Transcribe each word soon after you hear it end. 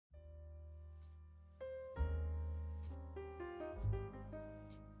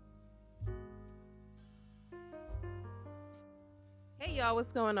Hey y'all,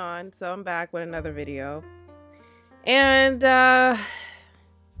 what's going on? So I'm back with another video. And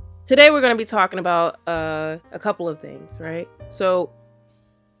today we're going to be talking about a couple of things, right? So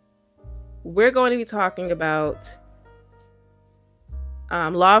we're going to be talking about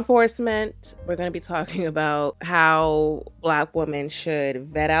law enforcement. We're going to be talking about how Black women should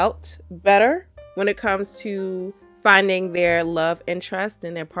vet out better when it comes to finding their love interest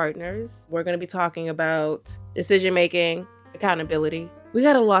in their partners. We're going to be talking about decision making, accountability. We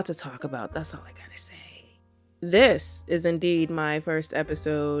got a lot to talk about. That's all I gotta say. This is indeed my first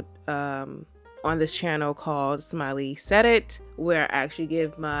episode on this channel called Smiley Said It, where I actually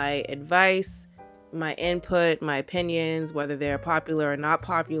give my advice, my input, my opinions, whether they're popular or not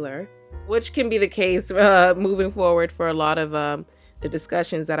popular, which can be the case moving forward for a lot of the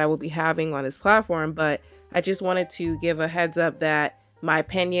discussions that I will be having on this platform. But I just wanted to give a heads up that my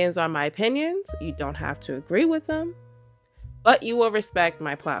opinions are my opinions. You don't have to agree with them, but you will respect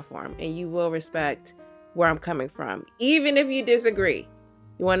my platform and you will respect where I'm coming from, even if you disagree.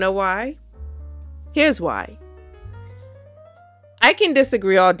 You want to know why? Here's why. I can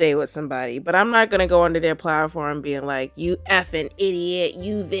disagree all day with somebody, but I'm not going to go onto their platform being like, you effing idiot,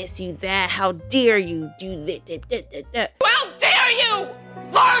 you this, you that, how dare you do that. How dare you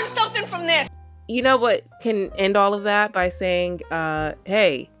learn something from this? You know what can end all of that? By saying,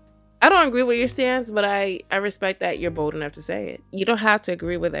 hey, I don't agree with your stance, but I respect that you're bold enough to say it. You don't have to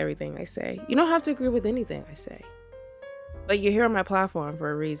agree with everything I say. You don't have to agree with anything I say. But you're here on my platform for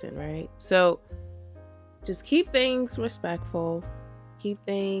a reason, right? So just keep things respectful. Keep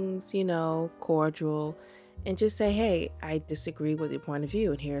things, cordial. And just say, hey, I disagree with your point of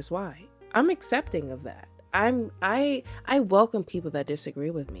view, and here's why. I'm accepting of that. I welcome people that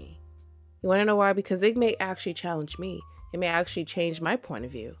disagree with me. You want to know why? Because it may actually challenge me. It may actually change my point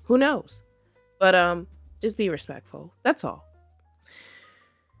of view. Who knows? But just be respectful. That's all.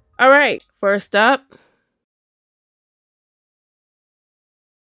 All right. First up.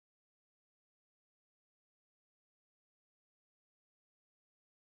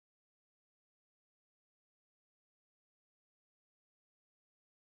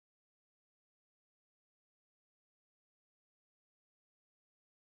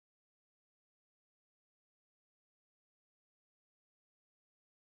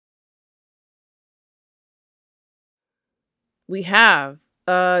 We have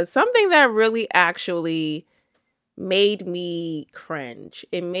something that really actually made me cringe.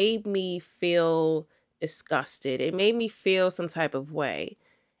 It made me feel disgusted. It made me feel some type of way.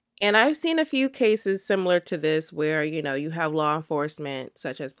 And I've seen a few cases similar to this where, you have law enforcement,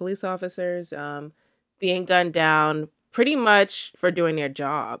 such as police officers, being gunned down pretty much for doing their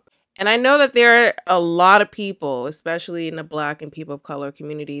job. And I know that there are a lot of people, especially in the Black and people of color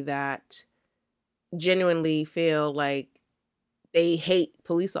community, that genuinely feel like they hate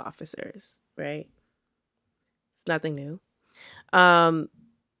police officers, right? It's nothing new. In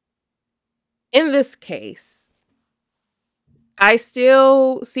this case, I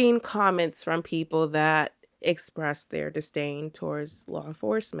still seen comments from people that expressed their disdain towards law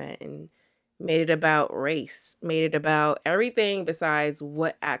enforcement and made it about race, made it about everything besides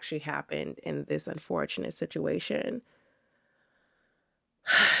what actually happened in this unfortunate situation.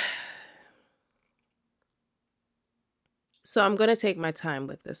 So I'm going to take my time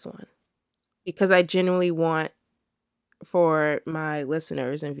with this one because I genuinely want for my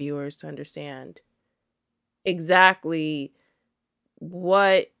listeners and viewers to understand exactly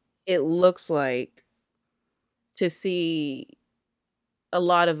what it looks like to see a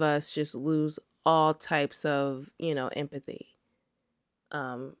lot of us just lose all types of, empathy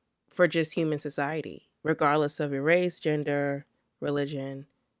for just human society, regardless of your race, gender, religion,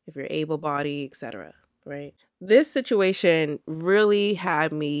 if you're able-bodied, etc., right? This situation really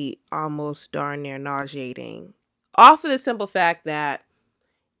had me almost darn near nauseating off of the simple fact that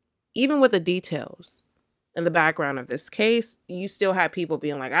even with the details and the background of this case, you still have people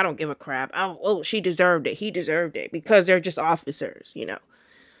being like, I don't give a crap. Oh, she deserved it. He deserved it because they're just officers,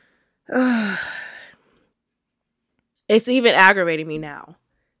 It's even aggravating me now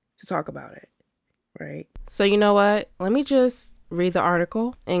to talk about it, right? So you know what? Let me just read the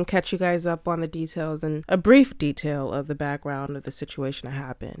article and catch you guys up on the details and a brief detail of the background of the situation that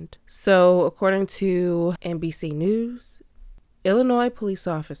happened. So according to NBC News, Illinois police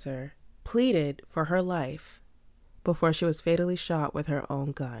officer pleaded for her life before she was fatally shot with her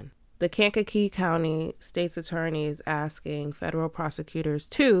own gun. The Kankakee County State's Attorney is asking federal prosecutors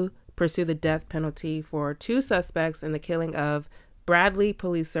to pursue the death penalty for two suspects in the killing of Bradley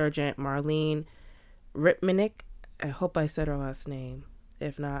Police Sergeant Marlene Ripmanick. I hope I said her last name.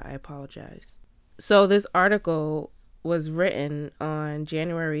 If not, I apologize. So this article was written on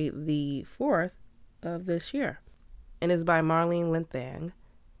January the 4th of this year and is by Marlene Linthang.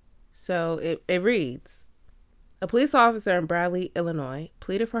 So it reads, a police officer in Bradley, Illinois,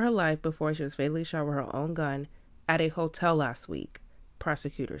 pleaded for her life before she was fatally shot with her own gun at a hotel last week,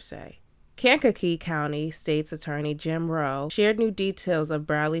 prosecutors say. Kankakee County State's Attorney Jim Rowe shared new details of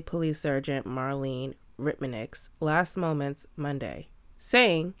Bradley Police Sergeant Marlene Ritmanick's last moments Monday,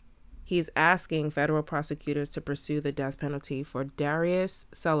 saying he's asking federal prosecutors to pursue the death penalty for Darius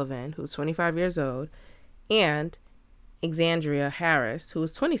Sullivan, who's 25 years old, and Alexandria Harris, who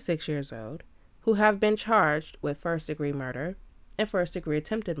is 26 years old, who have been charged with first-degree murder and first-degree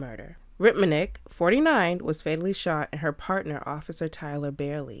attempted murder. Ritmanick, 49, was fatally shot, and her partner, Officer Tyler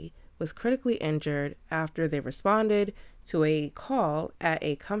Bailey, was critically injured after they responded to a call at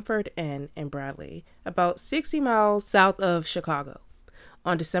a Comfort Inn in Bradley, about 60 miles south of Chicago,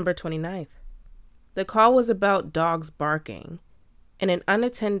 on December 29th. The call was about dogs barking in an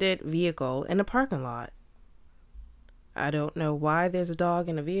unattended vehicle in a parking lot. I don't know why there's a dog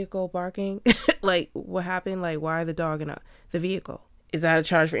in a vehicle barking. Like, what happened? Like, why the dog in the vehicle? Is that a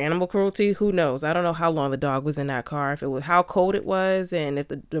charge for animal cruelty? Who knows? I don't know how long the dog was in that car, if it was how cold it was, and if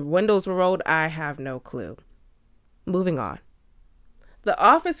the windows were rolled. I have no clue. Moving on. The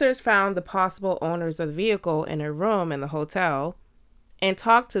officers found the possible owners of the vehicle in a room in the hotel and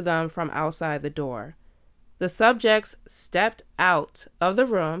talked to them from outside the door. The subjects stepped out of the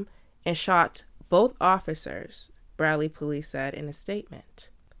room and shot both officers, Bradley police said in a statement.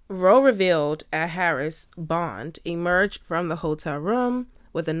 Rowe revealed at Harris Bond emerged from the hotel room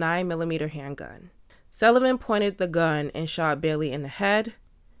with a 9mm handgun. Sullivan pointed the gun and shot Bailey in the head,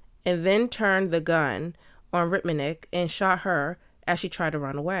 and then turned the gun on Ritmanick and shot her as she tried to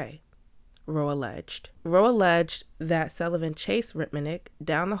run away, Rowe alleged. Rowe alleged that Sullivan chased Ritmanick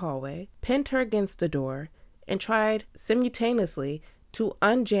down the hallway, pinned her against the door, and tried simultaneously to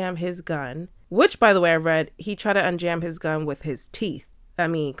unjam his gun, which, by the way, I read he tried to unjam his gun with his teeth. I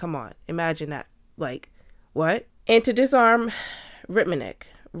mean, come on. Imagine that. Like, what? And to disarm Ritmanick,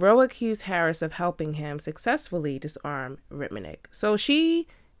 Rowe accused Harris of helping him successfully disarm Ritmanick. So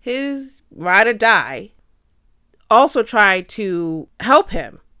his ride or die, also tried to help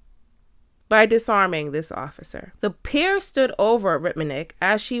him by disarming this officer. The pair stood over Ritmanick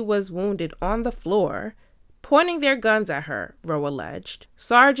as she was wounded on the floor, pointing their guns at her, Rowe alleged.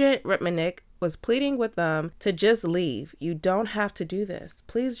 Sergeant Ritmanick was pleading with them to just leave. You don't have to do this.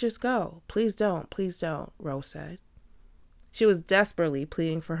 Please just go. Please don't. Please don't, Rowe said. She was desperately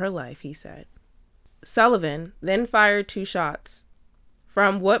pleading for her life, he said. Sullivan then fired 2 shots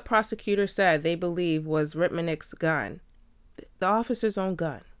from what prosecutors said they believe was Ritmanick's gun, the officer's own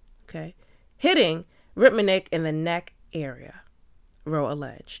gun, okay, hitting Ritmanick in the neck area, Rowe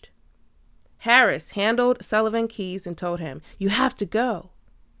alleged. Harris handed Sullivan keys and told him, "You have to go."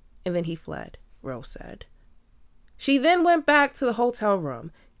 And then he fled, Rowe said. She then went back to the hotel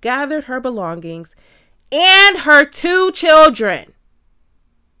room, gathered her belongings, and her 2 children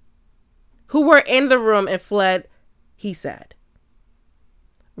who were in the room and fled, he said.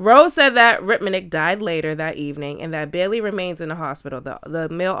 Rowe said that Ritmanick died later that evening and that Bailey remains in the hospital, the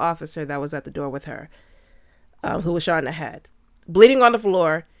male officer that was at the door with her, who was shot in the head, bleeding on the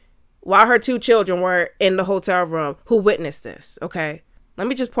floor, while her 2 children were in the hotel room who witnessed this, okay? Let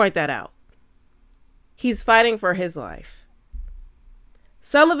me just point that out. He's fighting for his life.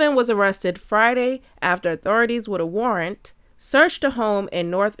 Sullivan was arrested Friday after authorities with a warrant searched a home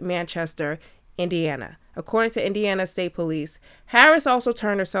in North Manchester, Indiana. According to Indiana State Police, Harris also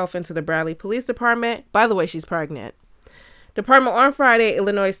turned herself into the Bradley Police Department. By the way, she's pregnant. Department on Friday,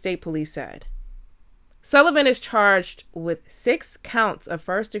 Illinois State Police said. Sullivan is charged with 6 counts of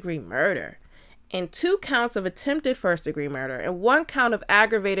first-degree murder and 2 counts of attempted first-degree murder and 1 count of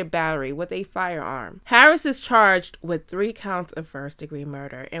aggravated battery with a firearm. Harris is charged with 3 counts of first-degree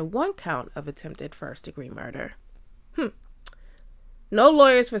murder and 1 count of attempted first-degree murder. No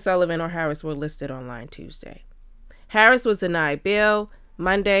lawyers for Sullivan or Harris were listed online Tuesday. Harris was denied bail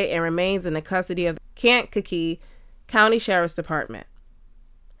Monday and remains in the custody of the Kankakee County Sheriff's Department.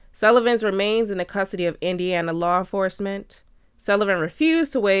 Sullivan's remains in the custody of Indiana law enforcement. Sullivan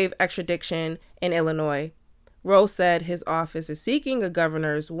refused to waive extradition in Illinois. Rowe said his office is seeking a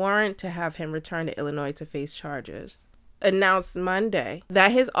governor's warrant to have him return to Illinois to face charges. Announced Monday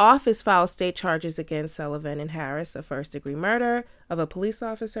that his office filed state charges against Sullivan and Harris of first-degree murder of a police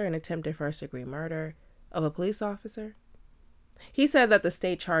officer and attempted first-degree murder of a police officer. He said that the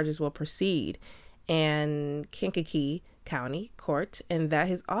state charges will proceed in Kankakee County Court and that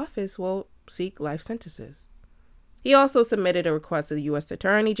his office will seek life sentences. He also submitted a request to the U.S.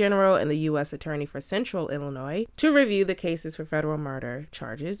 Attorney General and the U.S. Attorney for Central Illinois to review the cases for federal murder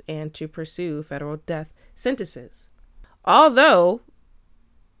charges and to pursue federal death sentences. Although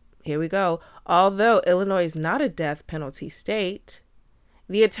Illinois is not a death penalty state,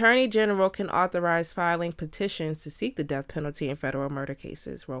 the Attorney General can authorize filing petitions to seek the death penalty in federal murder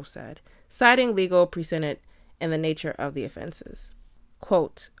cases, Rowe said, citing legal precedent and the nature of the offenses.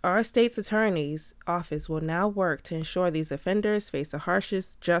 Quote, our state's attorney's office will now work to ensure these offenders face the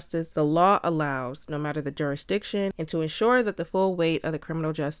harshest justice the law allows, no matter the jurisdiction, and to ensure that the full weight of the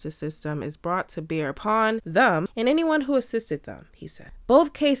criminal justice system is brought to bear upon them and anyone who assisted them, he said.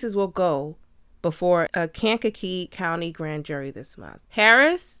 Both cases will go before a Kankakee County grand jury this month.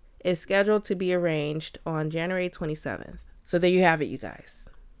 Harris is scheduled to be arraigned on January 27th. So there you have it, you guys.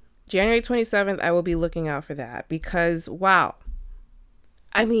 January 27th, I will be looking out for that because, wow.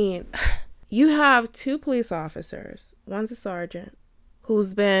 I mean, you have two police officers. One's a sergeant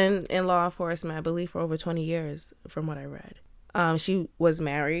who's been in law enforcement, I believe, for over 20 years, from what I read. She was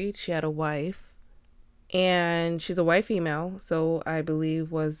married. She had a wife. And she's a white female, so I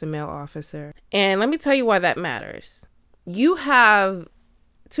believe was a male officer. And let me tell you why that matters. You have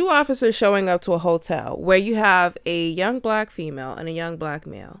two officers showing up to a hotel where you have a young black female and a young black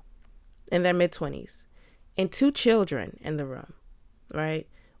male in their mid-20s and two children in the room. Right?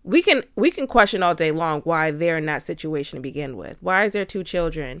 We can question all day long why they're in that situation to begin with. Why is there two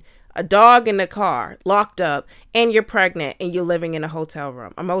children, a dog in the car, locked up, and you're pregnant and you're living in a hotel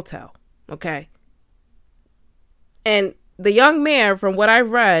room, a motel, okay? And the young man, from what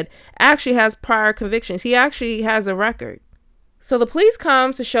I've read, actually has prior convictions. He actually has a record. So the police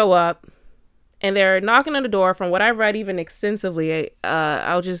come to show up, and they're knocking on the door. From what I've read, even extensively,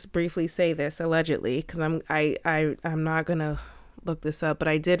 I'll just briefly say this, allegedly, because I'm not gonna look this up, but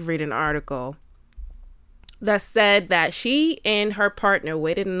I did read an article that said that she and her partner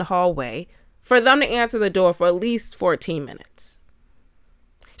waited in the hallway for them to answer the door for at least 14 minutes.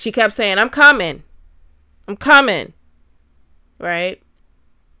 She kept saying, I'm coming, right?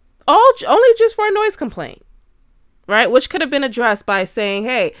 Only just for a noise complaint, right? Which could have been addressed by saying,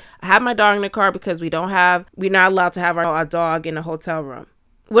 hey, I have my dog in the car because we're not allowed to have our dog in a hotel room.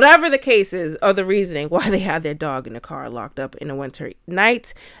 Whatever the case is, or the reasoning why they had their dog in the car locked up in a winter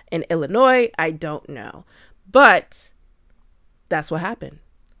night in Illinois, I don't know. But that's what happened.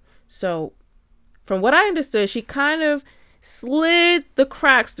 So from what I understood, she kind of slid the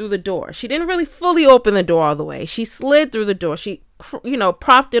cracks through the door. She didn't really fully open the door all the way. She slid through the door. She,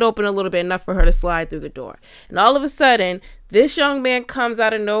 propped it open a little bit, enough for her to slide through the door. And all of a sudden, this young man comes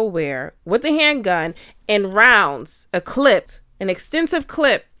out of nowhere with a handgun and rounds an extensive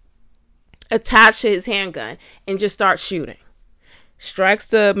clip attached to his handgun and just starts shooting. Strikes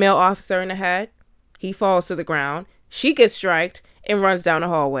the male officer in the head. He falls to the ground. She gets striked and runs down the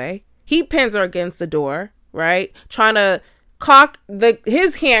hallway. He pins her against the door, right? Trying to cock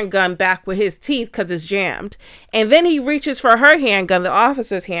his handgun back with his teeth because it's jammed. And then he reaches for her handgun, the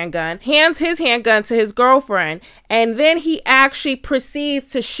officer's handgun, hands his handgun to his girlfriend. And then he actually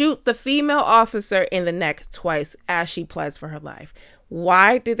proceeds to shoot the female officer in the neck twice as she pleads for her life.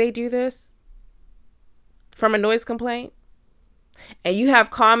 Why did they do this? From a noise complaint? And you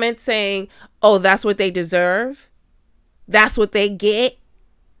have comments saying, oh, that's what they deserve. That's what they get.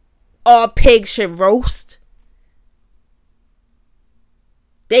 All pigs should roast.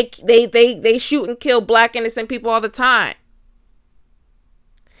 They shoot and kill black innocent people all the time.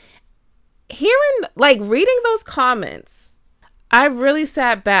 Reading those comments, I really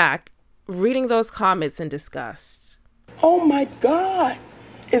sat back reading those comments in disgust. Oh my God,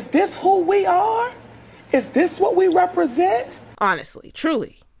 is this who we are? Is this what we represent? Honestly,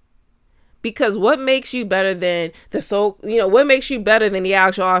 truly. Because what makes you better than what makes you better than the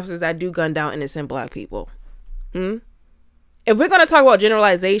actual officers that do gun down innocent black people? If we're going to talk about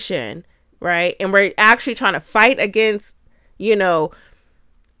generalization, right, and we're actually trying to fight against,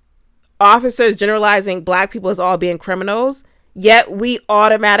 officers generalizing black people as all being criminals, yet we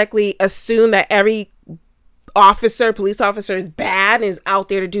automatically assume that every police officer is bad and is out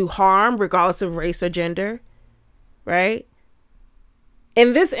there to do harm regardless of race or gender, right?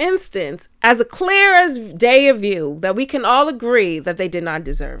 In this instance, as clear as day of view, that we can all agree that they did not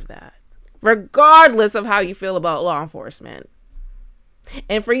deserve that, regardless of how you feel about law enforcement.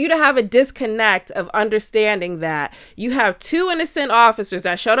 And for you to have a disconnect of understanding that you have two innocent officers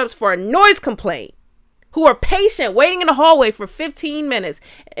that showed up for a noise complaint who are patient, waiting in the hallway for 15 minutes.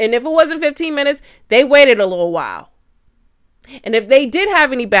 And if it wasn't 15 minutes, they waited a little while. And if they did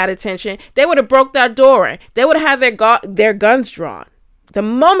have any bad intention, they would have broke that door in. They would have had their guns drawn. The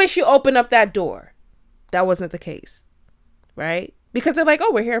moment you open up that door, that wasn't the case, right? Because they're like,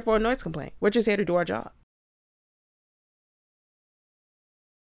 oh, we're here for a noise complaint. We're just here to do our job.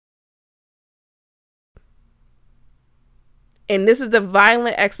 And this is the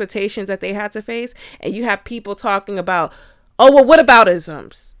violent expectations that they had to face. And you have people talking about, oh, well, what about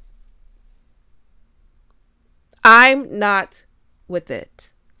isms? I'm not with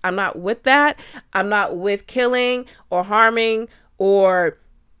it. I'm not with that. I'm not with killing or harming or,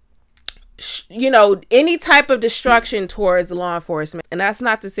 any type of destruction towards law enforcement. And that's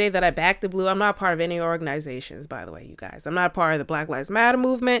not to say that I back the blue. I'm not part of any organizations, by the way, you guys. I'm not part of the Black Lives Matter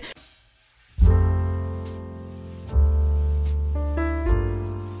movement.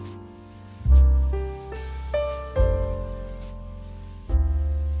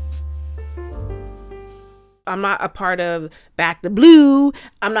 I'm not a part of Back the Blue.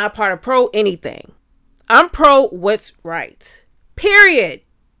 I'm not a part of pro anything. I'm pro what's right. Period.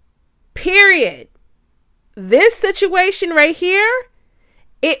 This situation right here,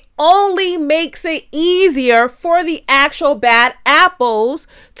 it only makes it easier for the actual bad apples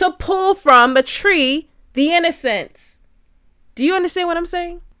to pull from a tree the innocents. Do you understand what I'm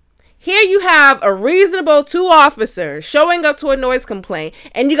saying? Here you have a reasonable 2 officers showing up to a noise complaint,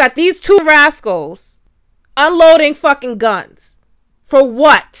 and you got these 2 rascals unloading fucking guns. For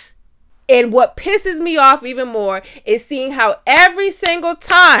what? And what pisses me off even more is seeing how every single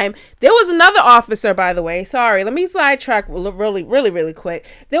time, there was another officer, by the way, sorry, let me sidetrack really quick.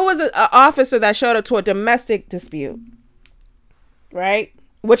 There was an officer that showed up to a domestic dispute, right?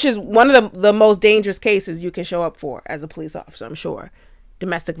 Which is one of the most dangerous cases you can show up for as a police officer, I'm sure.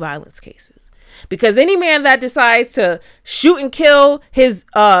 Domestic violence cases. Because any man that decides to shoot and kill his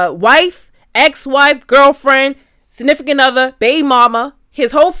wife, ex-wife, girlfriend, significant other, baby mama,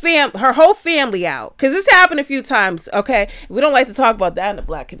 her whole family out. Because this happened a few times, okay? We don't like to talk about that in the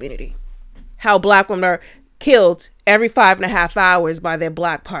Black community. How Black women are killed every 5.5 hours by their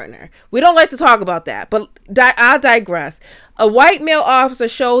Black partner. We don't like to talk about that, but I'll digress. A white male officer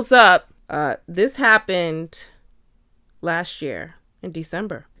shows up. This happened last year in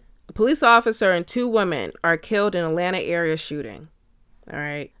December. A police officer and 2 women are killed in Atlanta area shooting. All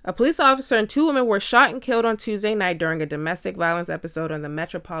right. A police officer and 2 women were shot and killed on Tuesday night during a domestic violence episode in the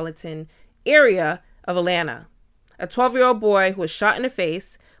metropolitan area of Atlanta. A 12-year-old boy who was shot in the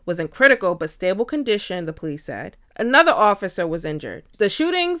face was in critical but stable condition, the police said. Another officer was injured. The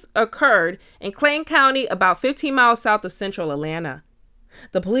shootings occurred in Clayton County, about 15 miles south of central Atlanta.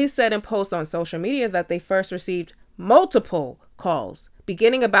 The police said in posts on social media that they first received multiple calls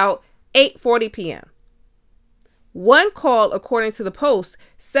beginning about 8:40 p.m. One call, according to the Post,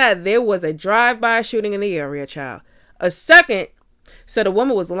 said there was a drive-by shooting in the area, child. A second said a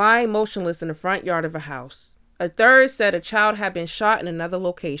woman was lying motionless in the front yard of a house. A third said a child had been shot in another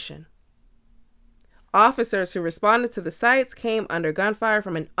location. Officers who responded to the sites came under gunfire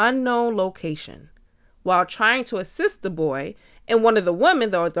from an unknown location. While trying to assist the boy and one of the women,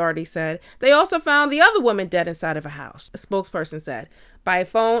 the authorities said, they also found the other woman dead inside of a house, a spokesperson said, by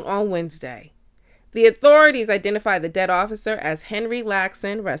phone on Wednesday. The authorities identified the dead officer as Henry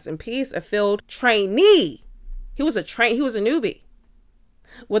Laxon, rest in peace, a field trainee. He was a newbie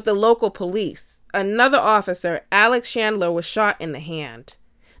with the local police. Another officer, Alex Chandler, was shot in the hand.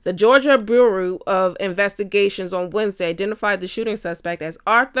 The Georgia Bureau of Investigations on Wednesday identified the shooting suspect as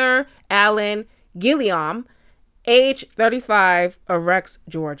Arthur Allen Gilliam, age 35, of Rex,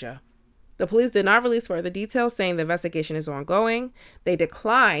 Georgia. The police did not release further details, saying the investigation is ongoing. They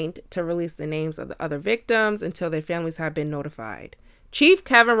declined to release the names of the other victims until their families have been notified. Chief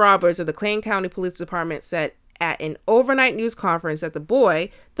Kevin Roberts of the Clayton County Police Department said at an overnight news conference that the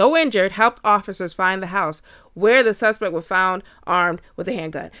boy, though injured, helped officers find the house where the suspect was found armed with a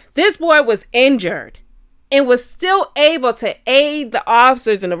handgun. This boy was injured and was still able to aid the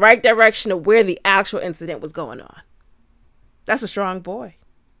officers in the right direction of where the actual incident was going on. That's a strong boy.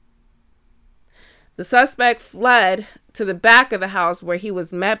 The suspect fled to the back of the house where he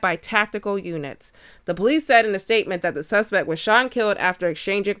was met by tactical units. The police said in a statement that the suspect was shot and killed after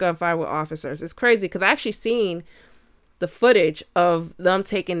exchanging gunfire with officers. It's crazy because I actually seen the footage of them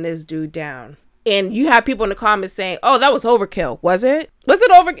taking this dude down. And you have people in the comments saying, oh, that was overkill. Was it? Was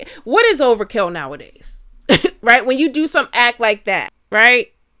it overkill? What is overkill nowadays? Right? When you do some act like that,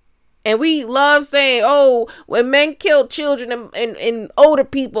 right? And we love saying, oh, when men kill children and older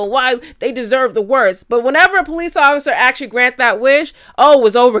people, why they deserve the worst. But whenever a police officer actually grant that wish, oh, it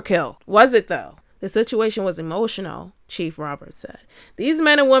was overkill. Was it though? The situation was emotional, Chief Roberts said. These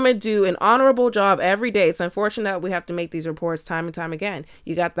men and women do an honorable job every day. It's unfortunate that we have to make these reports time and time again.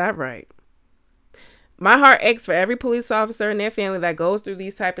 You got that right. My heart aches for every police officer and their family that goes through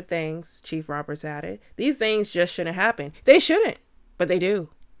these type of things, Chief Roberts added. These things just shouldn't happen. They shouldn't, but they do.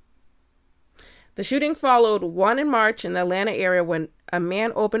 The shooting followed one in March in the Atlanta area when a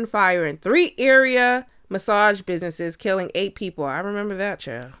man opened fire in 3 area massage businesses, killing 8 people. I remember that,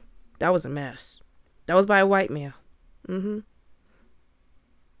 child. That was a mess. That was by a white male.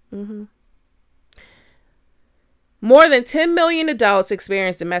 More than 10 million adults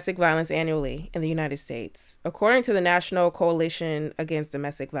experience domestic violence annually in the United States, according to the National Coalition Against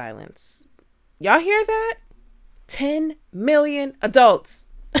Domestic Violence. Y'all hear that? 10 million adults.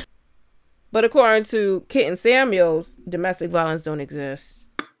 But according to Kitten Samuels, domestic violence don't exist.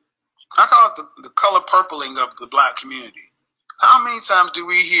 I call it the color purpling of the black community. How many times do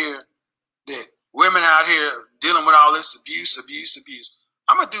we hear that women out here dealing with all this abuse?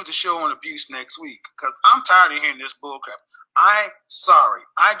 I'm going to do the show on abuse next week because I'm tired of hearing this bullcrap. I'm sorry.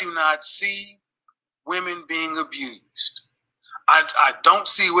 I do not see women being abused. I don't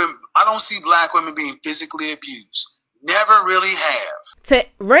see black women being physically abused. Never really have. To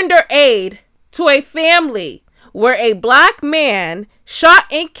render aid to a family where a black man shot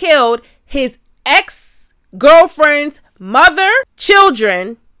and killed his ex-girlfriend's mother,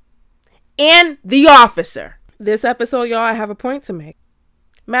 children, and the officer. This episode, y'all, I have a point to make.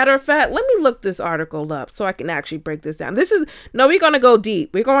 Matter of fact, let me look this article up so I can actually break this down. We're going to go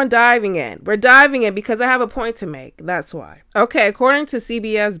deep. We're going diving in. We're diving in because I have a point to make. That's why. Okay, according to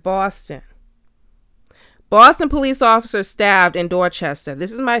CBS Boston police officer stabbed in Dorchester.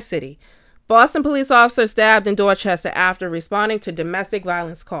 This is my city. Boston police officer stabbed in Dorchester after responding to domestic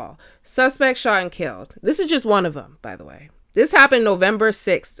violence call. Suspect shot and killed. This is just one of them, by the way. This happened November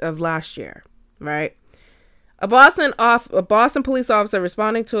 6th of last year, right? A Boston police officer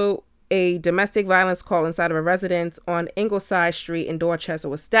responding to a domestic violence call inside of a residence on Ingleside Street in Dorchester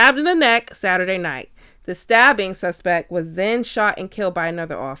was stabbed in the neck Saturday night. The stabbing suspect was then shot and killed by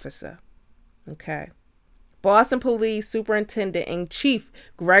another officer. Okay. Boston Police Superintendent in Chief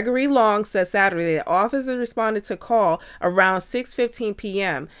Gregory Long said Saturday that officers responded to call around 6:15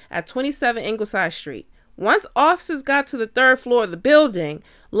 p.m. at 27 Ingleside Street. Once officers got to the 3rd floor of the building,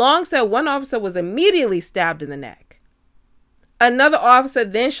 Long said one officer was immediately stabbed in the neck. Another officer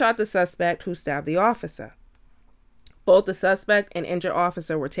then shot the suspect who stabbed the officer. Both the suspect and injured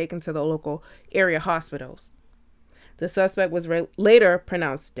officer were taken to the local area hospitals. The suspect was later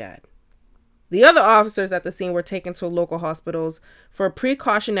pronounced dead. The other officers at the scene were taken to local hospitals for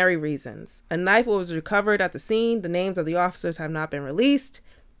precautionary reasons. A knife was recovered at the scene. The names of the officers have not been released.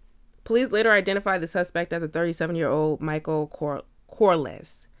 Police later identified the suspect as the 37-year-old Michael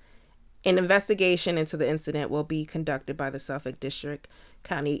Corliss. An investigation into the incident will be conducted by the Suffolk District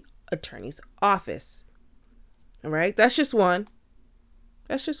County Attorney's Office. All right, that's just one.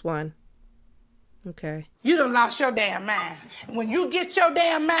 Okay. You done lost your damn mind. When you get your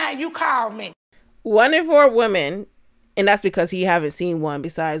damn mind, you call me. 1 in 4 women, and that's because he haven't seen one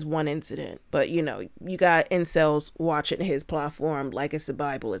besides one incident. But, you got incels watching his platform like it's the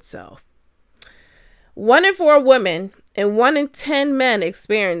Bible itself. 1 in 4 women and 1 in 10 men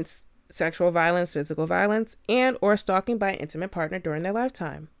experience sexual violence, physical violence, and or stalking by an intimate partner during their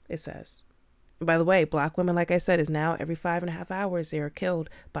lifetime, it says. By the way, black women, like I said, is now every 5.5 hours they are killed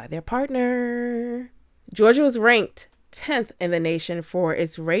by their partner. Georgia was ranked 10th in the nation for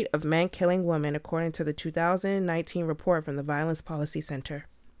its rate of men killing women, according to the 2019 report from the Violence Policy Center.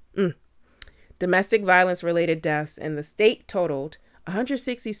 Domestic violence-related deaths in the state totaled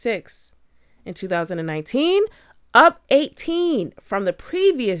 166 in 2019, up 18 from the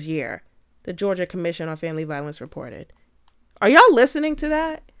previous year, the Georgia Commission on Family Violence reported. Are y'all listening to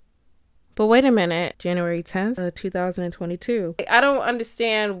that? But wait a minute, January 10th, 2022. I don't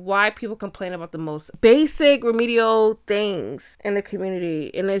understand why people complain about the most basic remedial things in the community.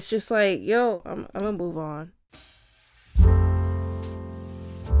 And it's just like, yo, I'm gonna move on.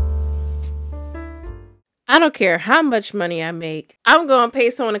 I don't care how much money I make. I'm gonna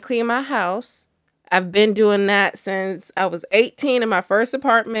pay someone to clean my house. I've been doing that since I was 18 in my first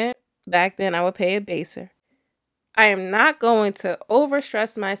apartment. Back then, I would pay a baser. I am not going to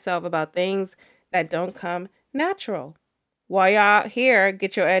overstress myself about things that don't come natural. While y'all here,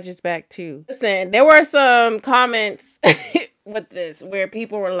 get your edges back too. Listen, there were some comments with this where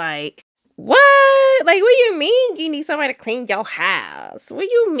people were like, what? Like, what do you mean you need somebody to clean your house? What do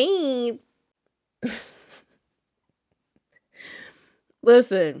you mean?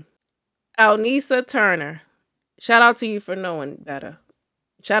 Listen, Alnisa Turner, shout out to you for knowing better.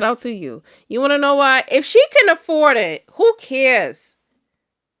 Shout out to you. You want to know why? If she can afford it, who cares?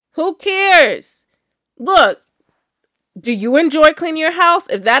 Who cares? Look, Do you enjoy cleaning your house?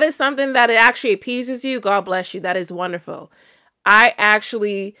 If that is something that it actually appeases you, God bless you. That is wonderful. I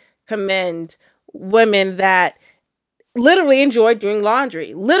actually commend women that literally enjoy doing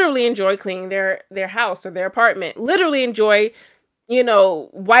laundry, literally enjoy cleaning their house or their apartment, literally enjoy,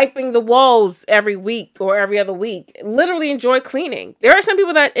 wiping the walls every week or every other week, literally enjoy cleaning. There are some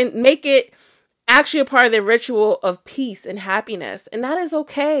people that make it actually a part of their ritual of peace and happiness, and that is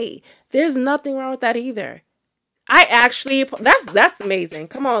okay. There's nothing wrong with that either. That's amazing.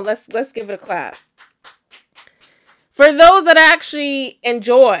 Come on, let's give it a clap. For those that actually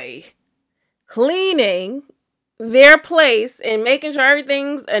enjoy cleaning their place and making sure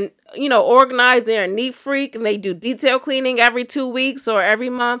everything's organized, they're a neat freak and they do detail cleaning every 2 weeks or every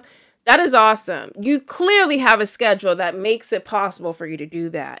month, that is awesome. You clearly have a schedule that makes it possible for you to do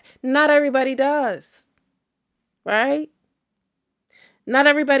that. Not everybody does, right? Not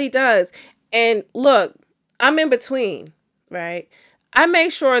everybody does. And look, I'm in between, right? I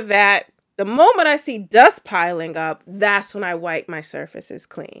make sure that the moment I see dust piling up, that's when I wipe my surfaces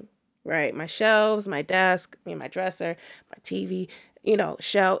clean, right? My shelves, my desk, my dresser, my TV,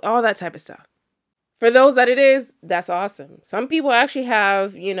 shelf, all that type of stuff. For those that it is, that's awesome. Some people actually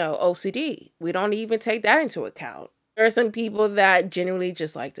have, OCD. We don't even take that into account. There are some people that genuinely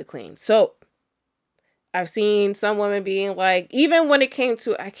just like to clean. So I've seen some women being like, even when it came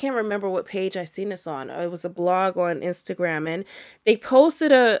to, I can't remember what page I seen this on. It was a blog on Instagram, and they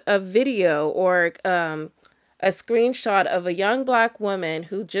posted a video or a screenshot of a young Black woman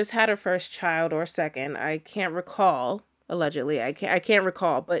who just had her first child or second. I can't recall. Allegedly, I can't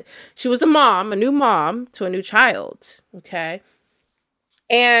recall, but she was a new mom to a new child. Okay.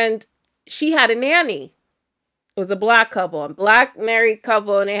 And she had a nanny. It was a Black couple, a Black married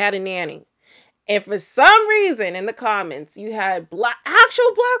couple, and they had a nanny. And for some reason in the comments, you had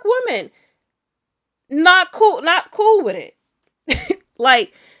actual Black women not cool with it.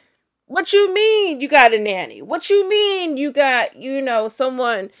 Like, what you mean you got a nanny? What you mean you got,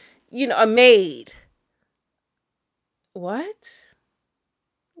 someone, a maid? What?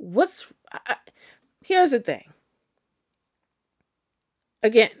 Here's the thing.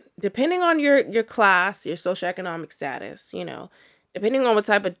 Again, depending on your class, your socioeconomic status, depending on what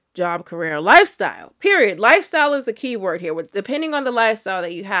type of job, career, lifestyle, period. Lifestyle is a key word here. Depending on the lifestyle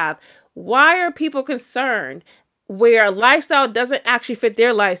that you have, why are people concerned where a lifestyle doesn't actually fit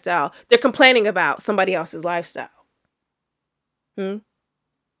their lifestyle? They're complaining about somebody else's lifestyle.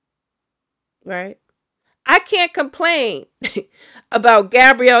 Right? I can't complain about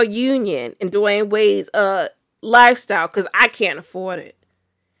Gabrielle Union and Dwayne Wade's lifestyle because I can't afford it.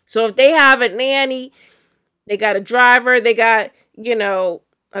 So if they have a nanny, they got a driver, they got,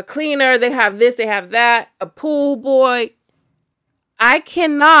 a cleaner, they have this, they have that, a pool boy, I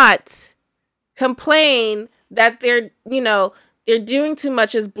cannot complain that they're doing too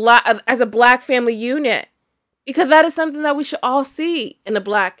much as a Black family unit, because that is something that we should all see in the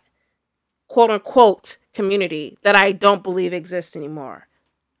Black quote unquote community that I don't believe exists anymore.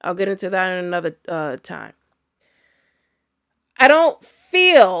 I'll get into that in another time. I don't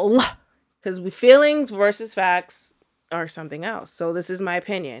feel, because feelings versus facts are something else. So this is my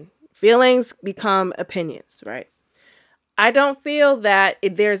opinion. Feelings become opinions, right? I don't feel that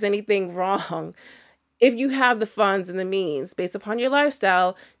there's anything wrong if you have the funds and the means based upon your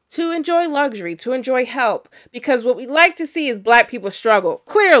lifestyle to enjoy luxury, to enjoy help, because what we like to see is Black people struggle,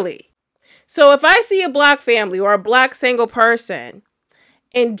 clearly. So if I see a Black family or a Black single person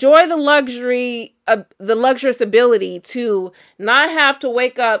enjoy the luxurious ability to not have to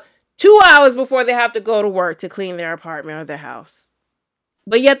wake up 2 hours before they have to go to work to clean their apartment or their house,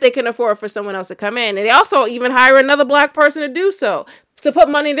 but yet they can afford for someone else to come in. And they also even hire another Black person to do so, to put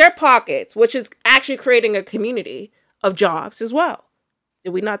money in their pockets, which is actually creating a community of jobs as well.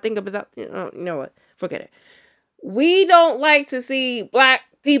 Did we not think about that? You know what? Forget it. We don't like to see Black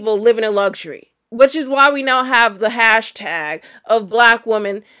people living in luxury, which is why we now have the hashtag of Black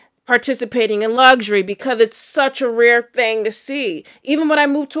women participating in luxury, because it's such a rare thing to see. Even when I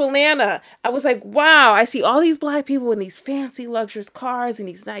moved to Atlanta, I was like, wow, I see all these Black people in these fancy luxurious cars and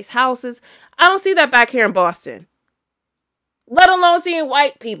these nice houses. I don't see that back here in Boston. Let alone seeing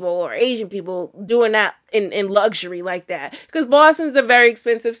white people or Asian people doing that in luxury like that. Because Boston's a very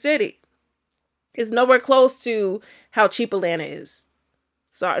expensive city. It's nowhere close to how cheap Atlanta is.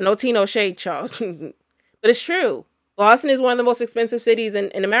 Sorry, no tea, no shade, Charles. But it's true. Boston is one of the most expensive cities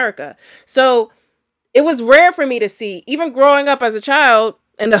in America. So it was rare for me to see, even growing up as a child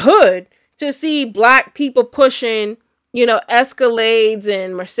in the hood, to see Black people pushing, Escalades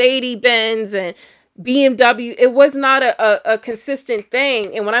and Mercedes-Benz and BMW. It was not a consistent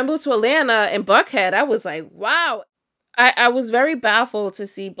thing. And when I moved to Atlanta and Buckhead, I was like, wow. I was very baffled to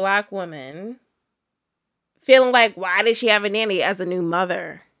see Black women feeling like, why did she have a nanny as a new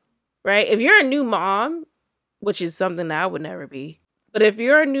mother, right? If you're a new mom, which is something that I would never be, but if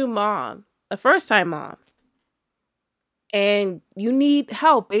you're a new mom, a first-time mom, and you need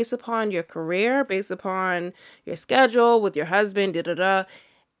help based upon your career, based upon your schedule with your husband, and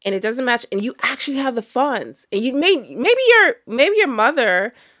it doesn't match, and you actually have the funds, and you maybe your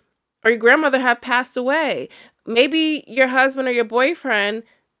mother or your grandmother have passed away. Maybe your husband or your boyfriend,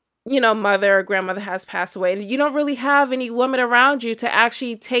 mother or grandmother has passed away, and you don't really have any women around you to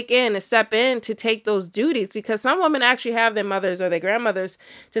actually step in to take those duties, because some women actually have their mothers or their grandmothers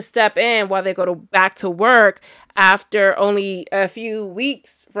to step in while they go back to work after only a few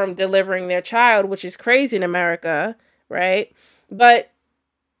weeks from delivering their child, which is crazy in America, right? But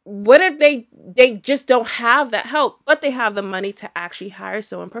what if they just don't have that help, but they have the money to actually hire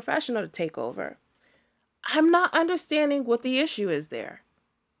someone professional to take over? I'm not understanding what the issue is there,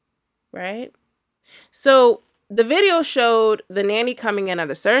 right? So the video showed the nanny coming in at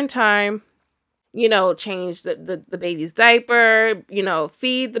a certain time, change the baby's diaper,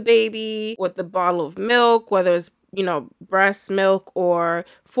 feed the baby with the bottle of milk, whether it's, breast milk or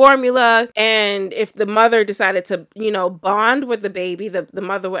formula. And if the mother decided to, bond with the baby, the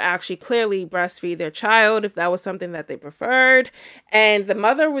mother would actually clearly breastfeed their child if that was something that they preferred. And the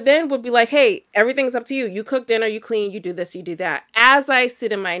mother would be like, hey, everything's up to you. You cook dinner, you clean, you do this, you do that. As I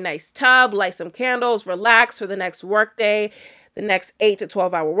sit in my nice tub, light some candles, relax for the next workday, the next 8 to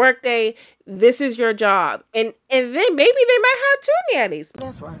 12 hour workday, this is your job. And then maybe they might have 2 nannies.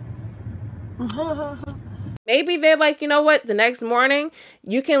 That's right. Maybe they're like, you know what? The next morning,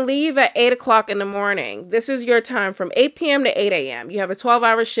 you can leave at 8 o'clock in the morning. This is your time from 8 p.m. to 8 a.m. You have a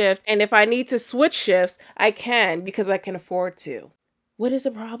 12-hour shift. And if I need to switch shifts, I can, because I can afford to. What is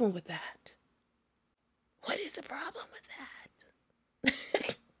the problem with that? What is the problem with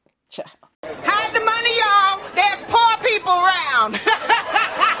that? Ciao. Hide the money, y'all. There's poor people around.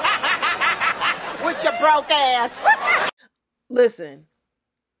 With your broke ass. Listen.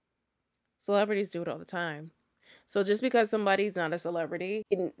 Celebrities do it all the time. So just because somebody's not a celebrity,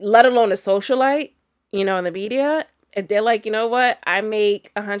 let alone a socialite, in the media, if they're like, you know what, I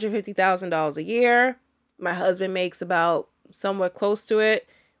make $150,000 a year. My husband makes about somewhat close to it.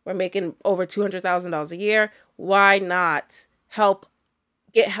 We're making over $200,000 a year. Why not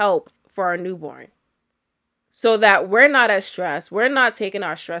get help for our newborn? So that we're not as stressed. We're not taking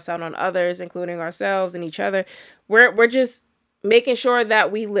our stress out on others, including ourselves and each other. We're just making sure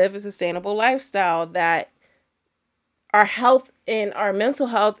that we live a sustainable lifestyle, that our health and our mental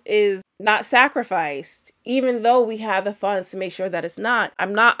health is not sacrificed, even though we have the funds to make sure that it's not.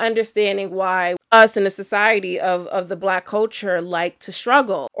 I'm not understanding why us in the society of the Black culture like to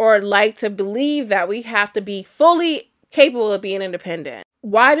struggle or like to believe that we have to be fully capable of being independent.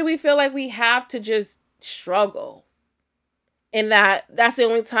 Why do we feel like we have to just struggle? And that's the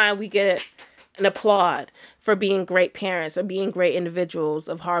only time we get an applaud for being great parents or being great individuals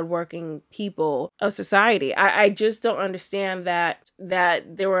of hardworking people of society. I just don't understand that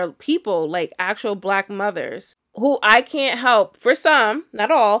there were people, like actual Black mothers, who I can't help, for some,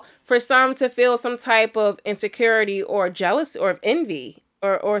 not all, for some to feel some type of insecurity or jealousy or envy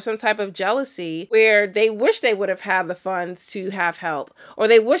or some type of jealousy where they wish they would have had the funds to have help, or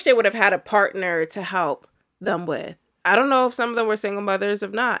they wish they would have had a partner to help them with. I don't know if some of them were single mothers or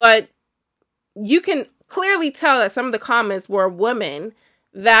not, but you can clearly tell that some of the comments were women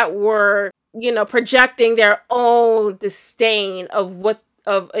that were, projecting their own disdain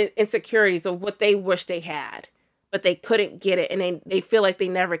of insecurities of what they wish they had, but they couldn't get it. And they feel like they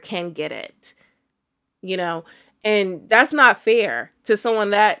never can get it, and that's not fair to someone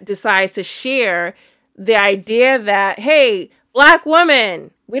that decides to share the idea that, hey, Black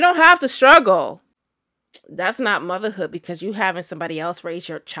women, we don't have to struggle. That's not motherhood, because you having somebody else raise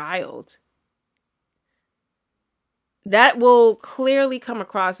your child. That will clearly come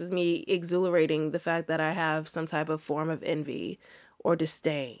across as me exhilarating the fact that I have some type of form of envy or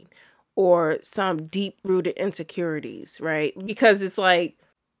disdain or some deep-rooted insecurities, right? Because it's like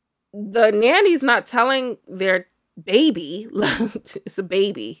the nanny's not telling their baby, it's a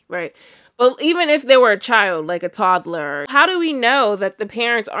baby, right? But even if they were a child, like a toddler, how do we know that the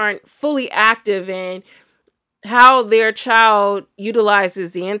parents aren't fully active in how their child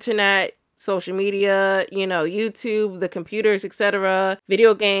utilizes the internet, social media, YouTube, the computers, etc.,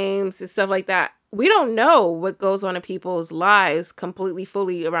 video games and stuff like that? We don't know what goes on in people's lives completely,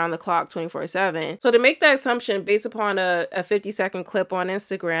 fully around the clock, 24/7. So to make that assumption based upon a 50-second clip on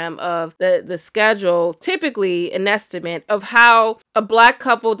Instagram of the schedule, typically an estimate of how a Black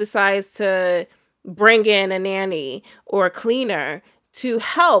couple decides to bring in a nanny or a cleaner to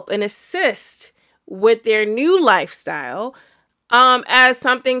help and assist with their new lifestyle as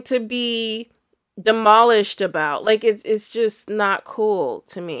something to be demolished about. Like, it's just not cool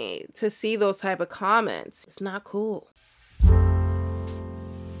to me to see those type of comments. It's not cool.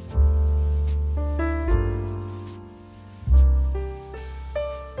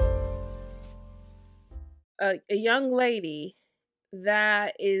 A young lady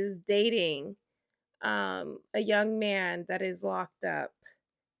that is dating a young man that is locked up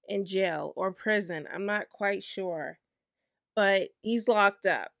in jail or prison. I'm not quite sure, but he's locked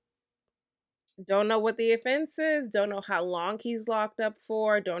up. Don't know what the offense is. Don't know how long he's locked up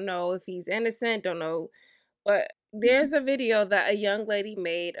for. Don't know if he's innocent. Don't know. But there's a video that a young lady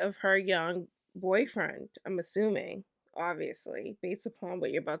made of her young boyfriend. I'm assuming, obviously, based upon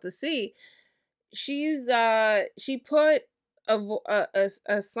what you're about to see. She put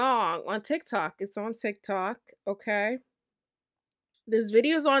a song on TikTok. It's on TikTok, okay? This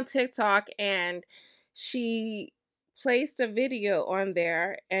video's on TikTok, and she placed a video on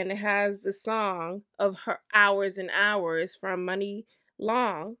there, and it has the song of her Hours and Hours from Money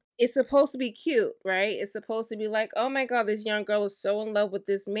Long. It's supposed to be cute, right? It's supposed to be like, oh my God, this young girl is so in love with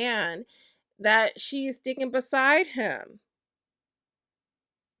this man that she is sticking beside him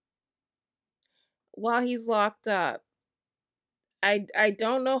while he's locked up. I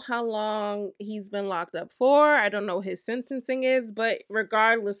don't know how long he's been locked up for. I don't know what his sentencing is, but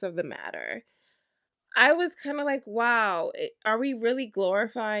regardless of the matter, I was kind of like, wow, are we really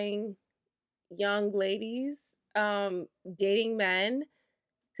glorifying young ladies dating men?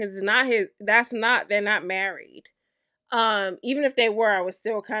 Because they're not married. Even if they were, I would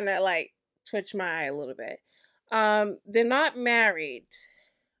still kind of like twitch my eye a little bit. They're not married,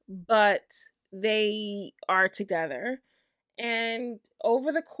 but they are together. And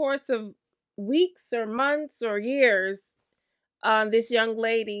over the course of weeks or months or years, this young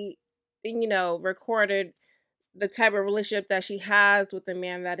lady, recorded the type of relationship that she has with a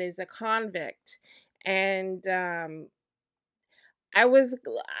man that is a convict. And I was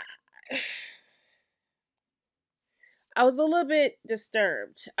a little bit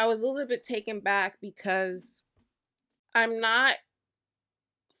disturbed. I was a little bit taken back because I'm not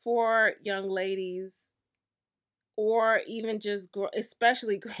for young ladies or even just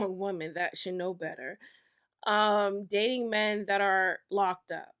especially grown women that should know better, dating men that are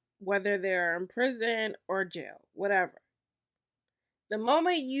locked up, whether they're in prison or jail, whatever. The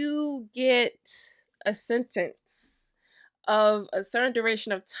moment you get a sentence of a certain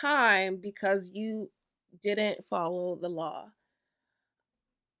duration of time because you didn't follow the law,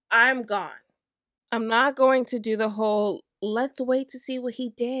 I'm gone. I'm not going to do the whole, let's wait to see what he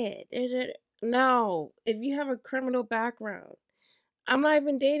did. No, if you have a criminal background, I'm not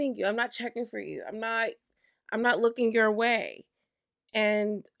even dating you. I'm not checking for you. I'm not looking your way.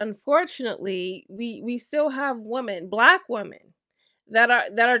 And unfortunately, we still have women, Black women, that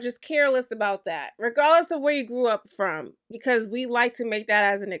are just careless about that, regardless of where you grew up from, because we like to make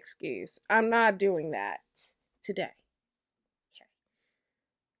that as an excuse. I'm not doing that today. Okay.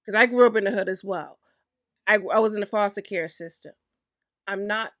 Because I grew up in the hood as well. I was in the foster care system. I'm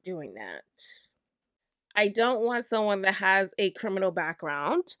not doing that. I don't want someone that has a criminal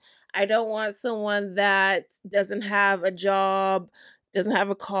background. I don't want someone that doesn't have a job, doesn't have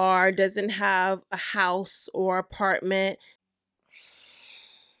a car, doesn't have a house or apartment.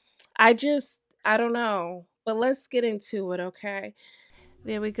 I don't know. But let's get into it, okay?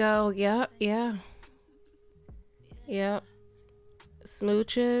 There we go. Yep.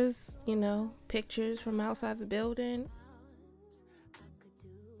 Smooches, pictures from outside the building.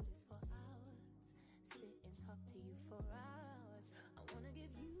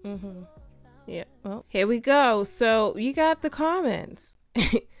 Yeah. Well, here we go. So you got the comments.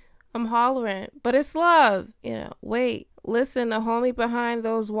 I'm hollering, but it's love. Wait, listen, the homie behind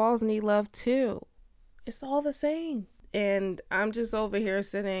those walls need love too. It's all the same. And I'm just over here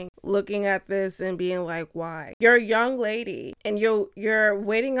sitting, looking at this and being like, why? You're a young lady and you're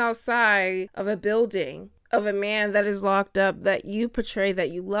waiting outside of a building of a man that is locked up that you portray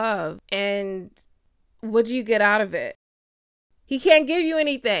that you love. And what do you get out of it? He can't give you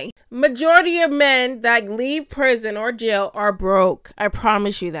anything. Majority of men that leave prison or jail are broke. I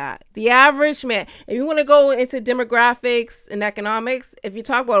promise you that. The average man, if you want to go into demographics and economics, if you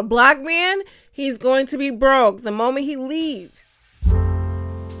talk about a Black man, he's going to be broke the moment he leaves.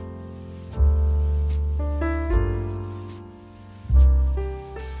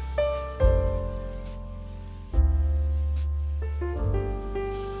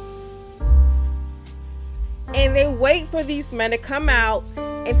 And they wait for these men to come out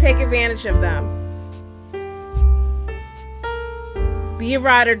and take advantage of them. Be a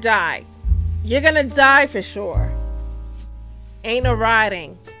ride or die. You're gonna die for sure. Ain't no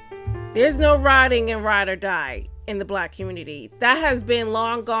riding. There's no riding in ride or die in the Black community. That has been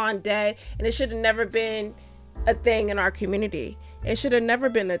long gone dead, and it should have never been a thing in our community. It should have never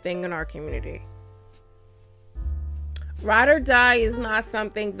been a thing in our community. Ride or die is not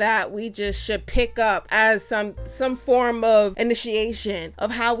something that we just should pick up as some form of initiation of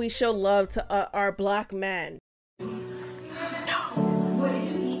how we show love to our Black men.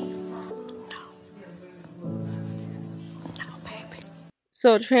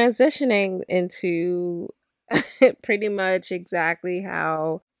 So transitioning into pretty much exactly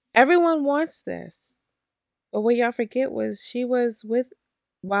how everyone wants this. But what y'all forget was she was with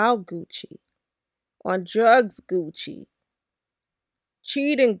Wild Gucci, on drugs Gucci,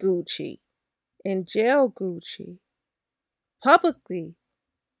 cheating Gucci, in jail Gucci, publicly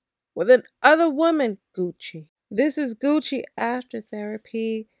with another woman Gucci. This is Gucci after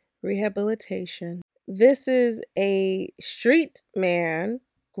therapy, rehabilitation. This is a street man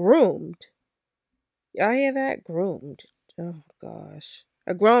groomed. Y'all hear that? Groomed. Oh gosh.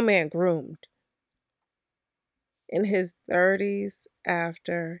 A grown man groomed. In his 30s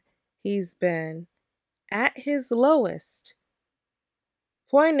after he's been at his lowest.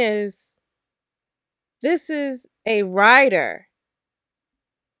 Point is, this is a rider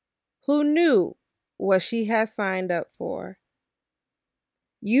who knew what she had signed up for.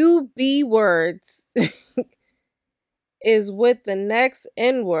 UB words is with the next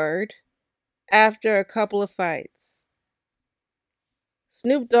N-word after a couple of fights.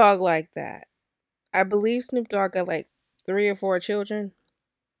 Snoop Dogg like that. I believe Snoop Dogg got like 3 or 4 children.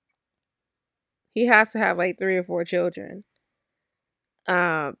 He has to have like 3 or 4 children.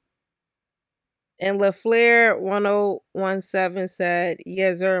 And LaFleur 1017 said,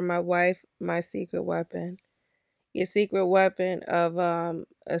 "Yes, sir, my wife, my secret weapon." Your secret weapon of a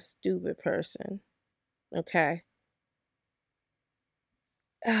stupid person. Okay.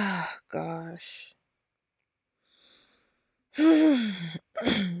 Oh gosh.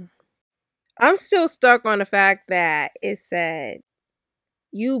 I'm still stuck on the fact that it said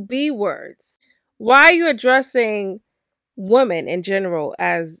UB words. Why are you addressing women in general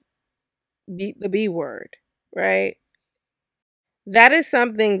as the B word, right? That is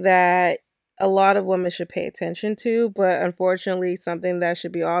something that a lot of women should pay attention to, but unfortunately something that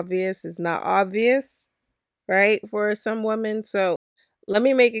should be obvious is not obvious, right, for some women. So let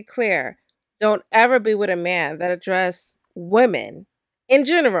me make it clear. Don't ever be with a man that address women in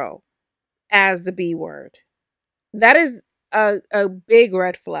general as the B word. That is a big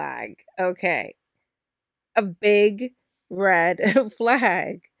red flag, okay? A big red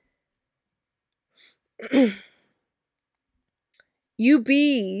flag.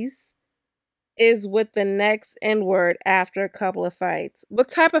 UBs is with the next N-word after a couple of fights. What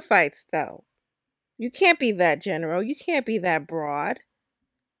type of fights, though? You can't be that general. You can't be that broad.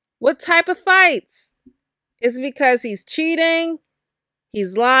 What type of fights? Is it because he's cheating?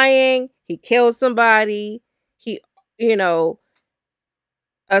 He's lying? He killed somebody? He,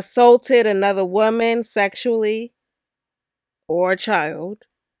 assaulted another woman sexually? Or a child?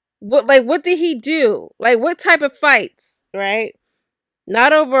 What did he do? Like, what type of fights, right?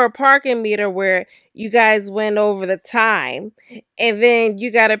 Not over a parking meter where you guys went over the time and then you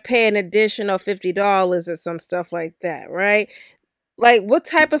got to pay an additional $50 or some stuff like that, right? Like, what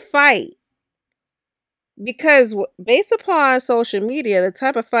type of fight? Because based upon social media, the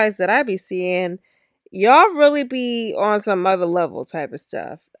type of fights that I be seeing, y'all really be on some other level type of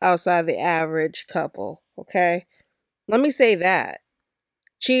stuff outside the average couple, okay? Let me say that.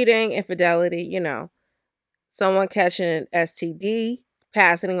 Cheating, infidelity, someone catching an STD,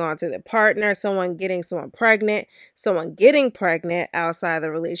 passing it on to their partner, someone getting someone pregnant, someone getting pregnant outside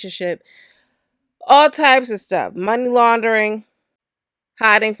the relationship, all types of stuff. Money laundering,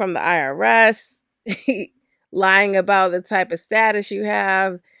 hiding from the IRS, lying about the type of status you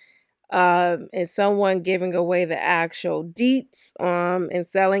have, and someone giving away the actual deets, and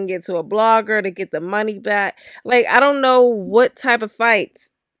selling it to a blogger to get the money back. Like, I don't know what type of fights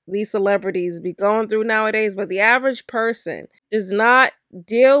these celebrities be going through nowadays, but the average person does not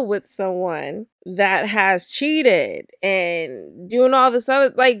deal with someone that has cheated and doing all this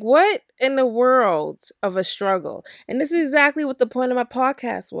other, like, what in the world of a struggle? And this is exactly what the point of my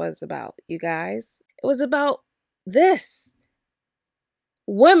podcast was about, you guys. It was about this.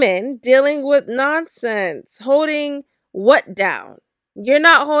 Women dealing with nonsense, holding what down? You're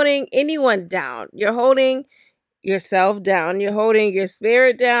not holding anyone down. You're holding yourself down. You're holding your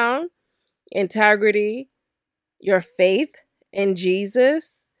spirit down, integrity, your faith in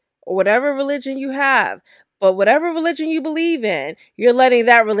Jesus, or whatever religion you have. But whatever religion you believe in, you're letting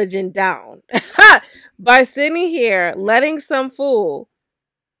that religion down by sitting here letting some fool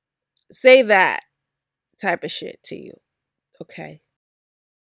say that type of shit to you. Okay.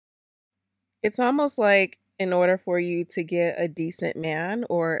 It's almost like in order for you to get a decent man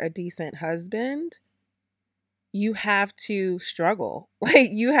or a decent husband, you have to struggle. Like,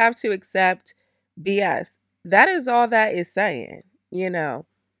 you have to accept BS. That is all that is saying, you know.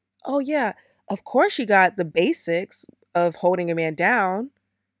 Oh, yeah, of course you got the basics of holding a man down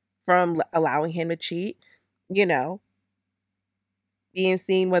from allowing him to cheat, you know, being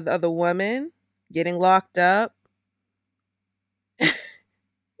seen with other women, getting locked up.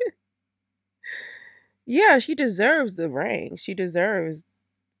 Yeah, she deserves the ring. She deserves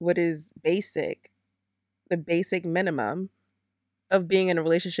what is basic, the basic minimum of being in a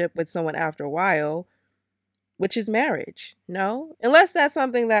relationship with someone after a while, which is marriage. No, unless that's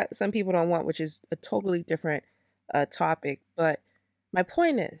something that some people don't want, which is a totally different topic. But my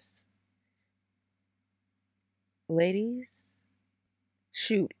point is, ladies,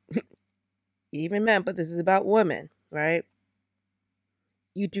 shoot, even men, but this is about women, right?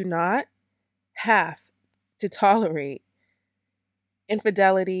 You do not have to tolerate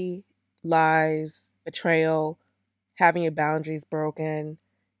infidelity, lies, betrayal, having your boundaries broken,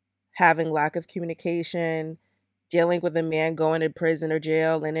 having lack of communication, dealing with a man going to prison or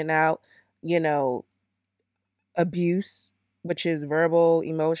jail, in and out, you know, abuse, which is verbal,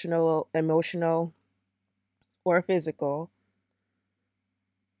 emotional, or physical.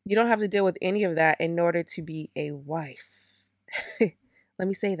 You don't have to deal with any of that in order to be a wife. Let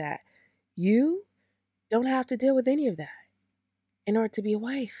me say that. You don't have to deal with any of that in order to be a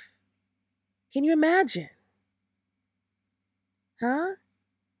wife. Can you imagine? Huh?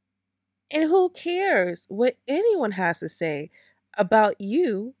 And who cares what anyone has to say about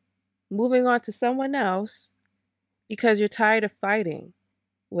you moving on to someone else because you're tired of fighting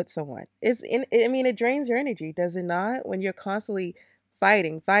with someone? It drains your energy, does it not? When you're constantly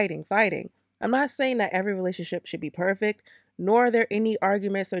fighting. I'm not saying that every relationship should be perfect, nor are there any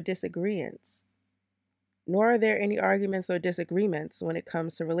arguments or disagreements. When it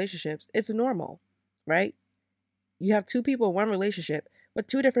comes to relationships. It's normal, right? You have two people in one relationship with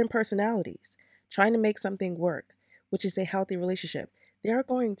two different personalities trying to make something work, which is a healthy relationship. There are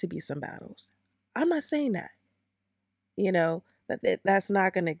going to be some battles. I'm not saying that, that's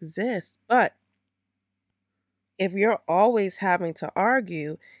not going to exist. But if you're always having to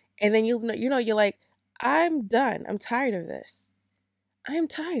argue and then you're like, I'm done. I'm tired of this. I'm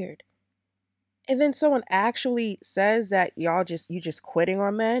tired. And then someone actually says that you just quitting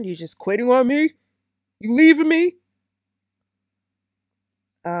on men. You just quitting on me. You leaving me.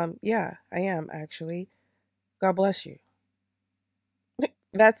 Yeah, I am actually. God bless you.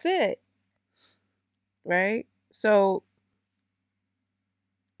 That's it. Right? So,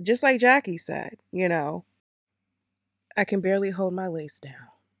 just like Jackie said, I can barely hold my lace down.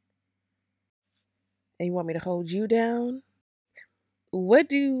 And you want me to hold you down? What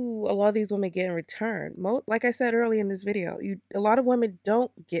do a lot of these women get in return? Like I said earlier in this video, a lot of women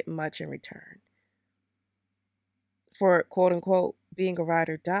don't get much in return for quote unquote being a ride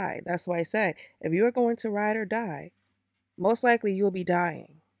or die. That's why I said, if you are going to ride or die, most likely you will be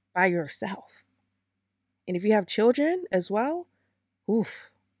dying by yourself. And if you have children as well, oof.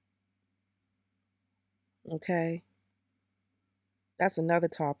 Okay. That's another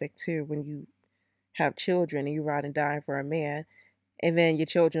topic too. When you have children and you ride and die for a man, and then your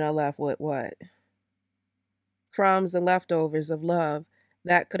children are left with what? Crumbs and leftovers of love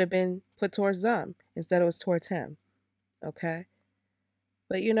that could have been put towards them instead it was towards him. Okay.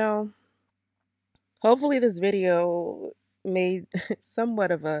 But hopefully this video made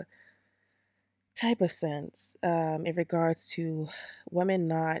somewhat of a type of sense in regards to women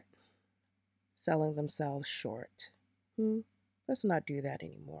not selling themselves short. Let's not do that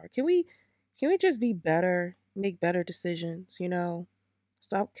anymore. Can we just be better, make better decisions,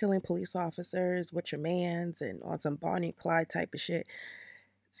 Stop killing police officers with your mans and on some Bonnie and Clyde type of shit.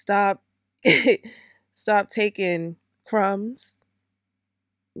 Stop stop taking crumbs,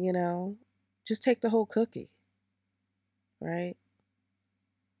 Just take the whole cookie. Right?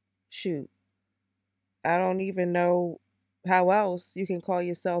 Shoot. I don't even know how else you can call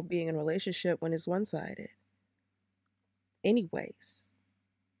yourself being in a relationship when it's one-sided. Anyways.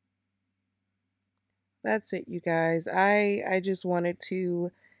 That's it, you guys. I just wanted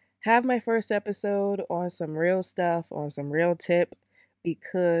to have my first episode on some real stuff, on some real tip,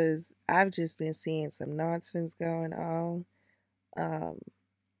 because I've just been seeing some nonsense going on.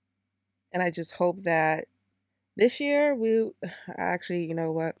 And I just hope that this year actually, you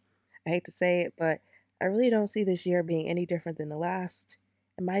know what? I hate to say it, but I really don't see this year being any different than the last.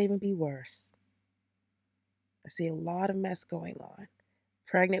 It might even be worse. I see a lot of mess going on.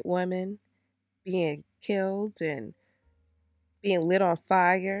 Pregnant women being killed and being lit on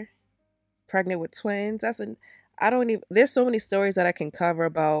fire. Pregnant with twins. I don't even, there's so many stories that I can cover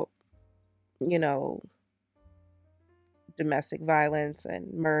about, you know, domestic violence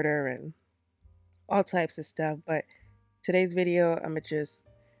and murder and all types of stuff. But today's video, I'm going to just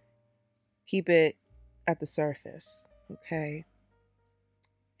keep it at the surface, okay?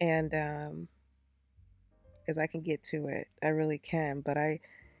 And because I can get to it, I really can. But I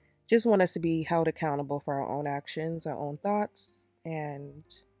just want us to be held accountable for our own actions, our own thoughts, and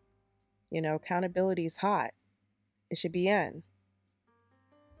accountability is hot. It should be in,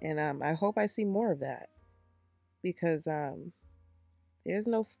 and I hope I see more of that, because there's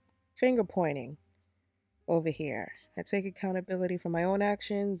no finger pointing over here. I take accountability for my own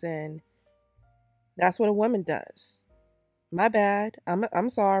actions, and that's what a woman does. My bad. I'm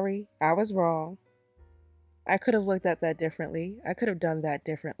sorry. I was wrong. I could have looked at that differently. I could have done that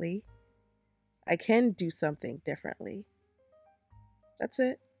differently. I can do something differently. That's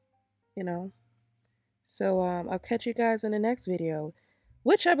it. So I'll catch you guys in the next video,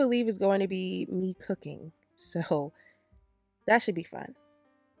 which I believe is going to be me cooking. So that should be fun.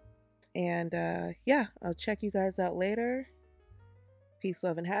 And yeah, I'll check you guys out later. Peace,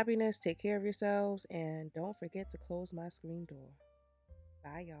 love, and happiness. Take care of yourselves. And don't forget to close my screen door.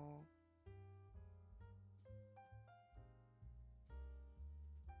 Bye, y'all.